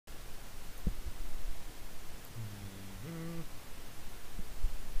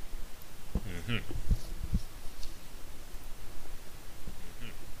Alright.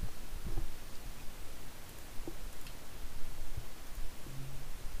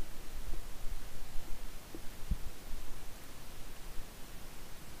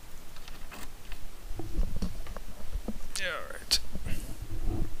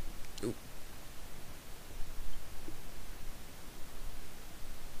 Oop.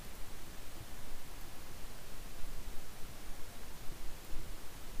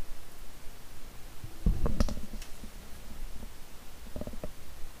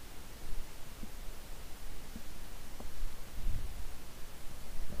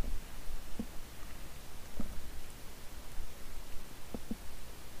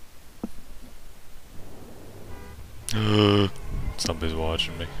 Somebody's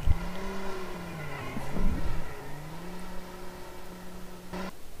watching me.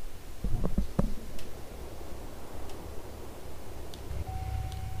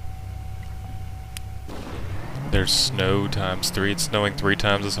 There's snow times 3. It's snowing 3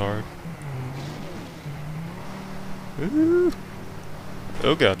 times as hard. Ooh.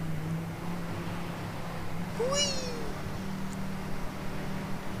 Oh god. Whee!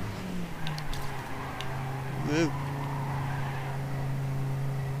 Ooh.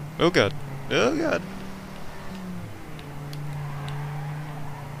 Oh god. Oh god.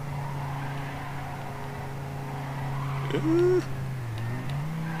 Ooh.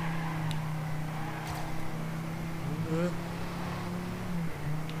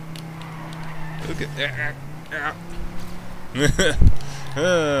 Okay.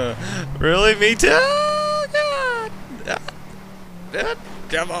 Really? Me too? Oh god.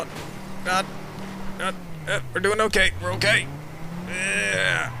 Come on. We're doing okay. We're okay.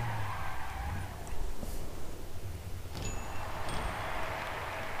 Yeah.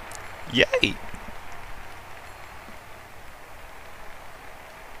 Yay!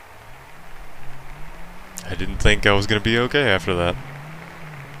 I didn't think I was gonna be okay after that.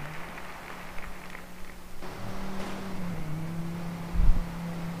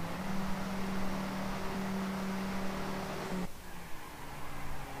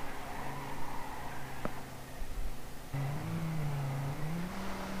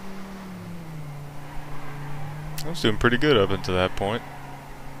 I was doing pretty good up until that point.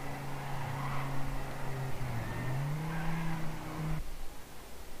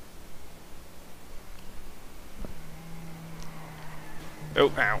 Oh,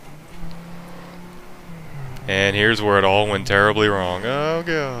 ow. And here's where it all went terribly wrong. Oh,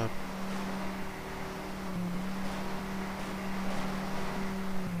 God.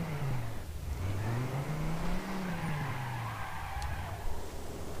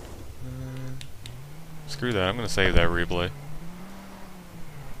 Screw that, I'm gonna save that replay.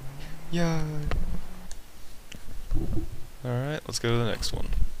 Yeah. Alright, let's go to the next one.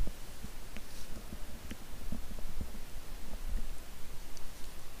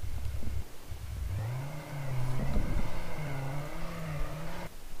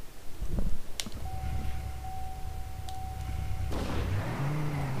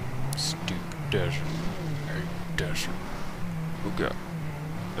 Stupid desert. Hey, desert. Oh god.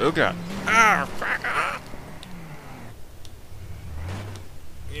 Oh god. Ah, fuck off!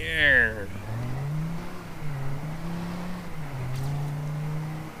 Yeah.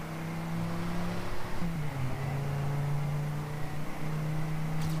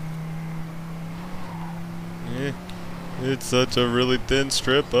 It's such a really thin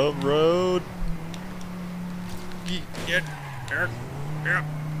strip of road.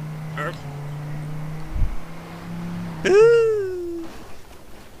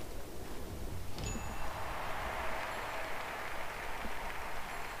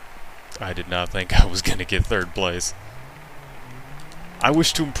 I did not think I was gonna get 3rd place. I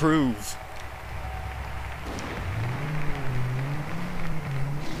wish to improve.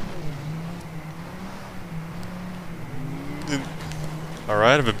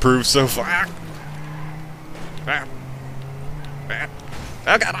 Alright, I've improved so far.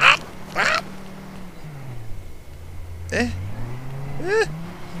 Oh god!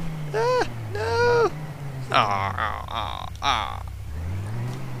 No!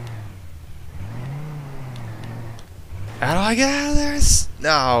 How do I get out of this?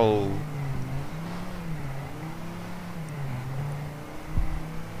 No!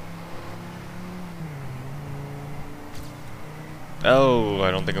 Oh,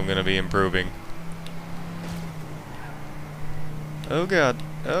 I don't think I'm gonna be improving. Oh god.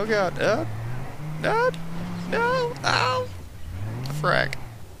 Oh god. Oh. No. No. Ow. Frack.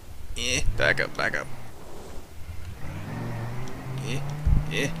 Back up. Back up.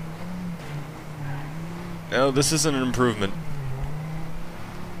 No, this isn't an improvement.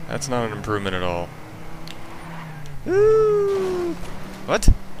 That's not an improvement at all. Ooh. What?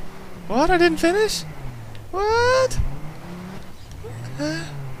 What? I didn't finish? What? I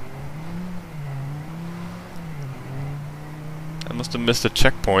must have missed a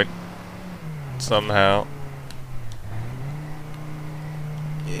checkpoint somehow.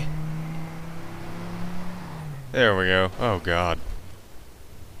 Yeah. There we go. Oh god.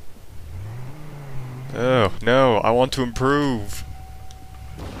 Oh no, I want to improve.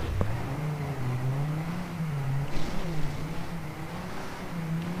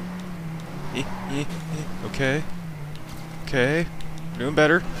 Okay. Okay. We're doing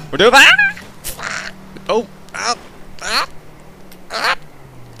better. We're doing Oh! Ow! Ah! Ah!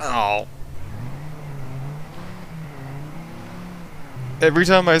 Oh. Every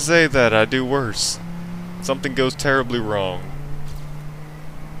time I say that, I do worse. Something goes terribly wrong.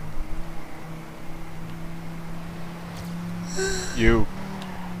 You.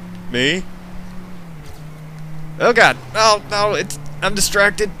 Me? Oh god! No, no, I'm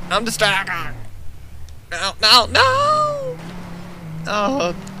distracted. I'm distracted. No, no, no!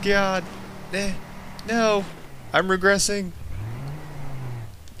 Oh god. No. I'm regressing.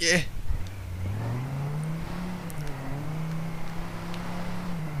 Yeah.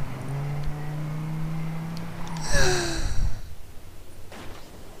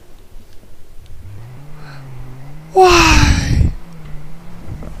 Why?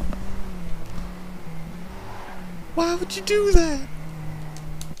 Why would you do that?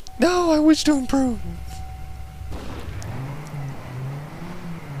 No, I wish to improve.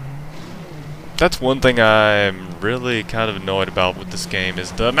 That's one thing I'm really kind of annoyed about with this game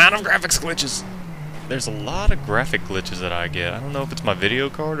is the amount of graphics glitches. There's a lot of graphic glitches that I get. I don't know if it's my video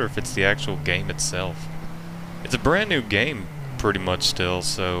card or if it's the actual game itself. It's a brand new game pretty much still,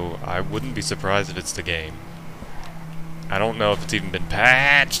 so I wouldn't be surprised if it's the game. I don't know if it's even been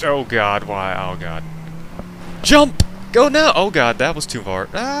patched. Oh god, why? Oh god. Jump! Go now! Oh god, that was too far.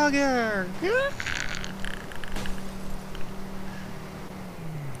 Oh god.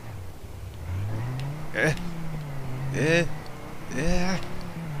 Yeah.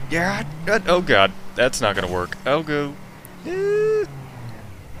 Oh god, that's not gonna work. Oh go. Yeah.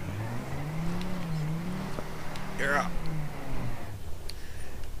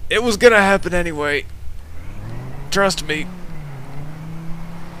 It was gonna happen anyway. Trust me.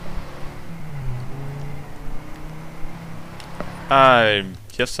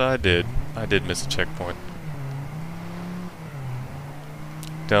 Yes, I did. I did miss a checkpoint.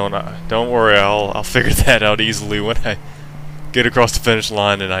 Don't worry. I'll figure that out easily when I get across the finish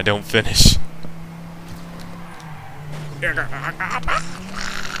line and I don't finish.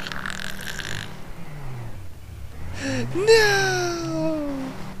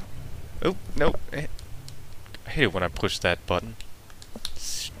 No. Oh no. I hate it when I push that button.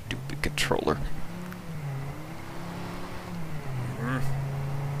 Stupid controller.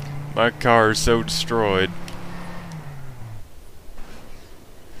 My car is so destroyed.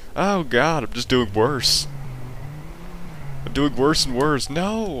 Oh god, I'm just doing worse. I'm doing worse and worse.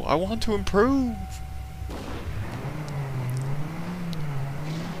 No, I want to improve.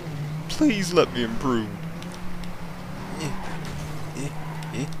 Please let me improve.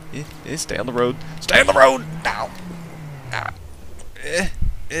 Stay on the road. Stay on the road! Ow!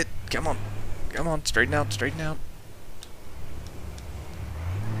 Come on. Come on, straighten out, straighten out.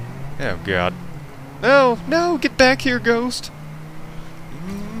 Oh god. No, no, get back here, ghost.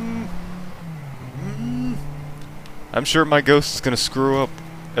 I'm sure my ghost is gonna screw up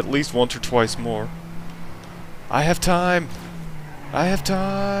at least once or twice more. I have time. I have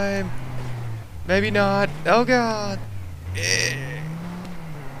time. Maybe not. Oh god.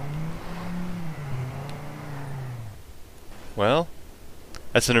 Well,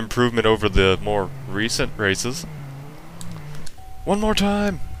 that's an improvement over the more recent races. One more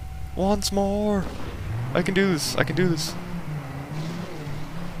time. Once more. I can do this. I can do this.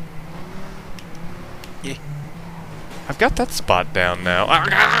 Yeah. I've got that spot down now. Oh,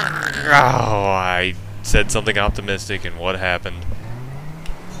 I said something optimistic, and what happened?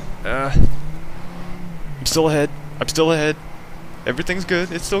 I'm still ahead. I'm still ahead. Everything's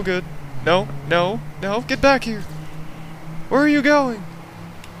good. It's still good. No, no, no. Get back here. Where are you going?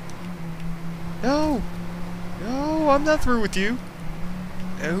 No. No, I'm not through with you.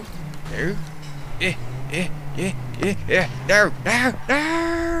 No. No. No. No. No.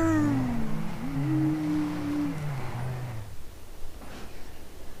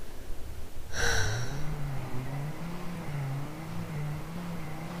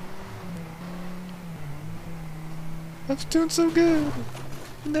 I was doing so good,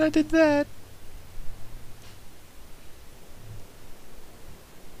 and then I did that.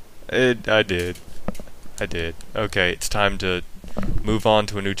 I did. I did. Okay, it's time to move on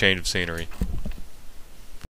to a new change of scenery.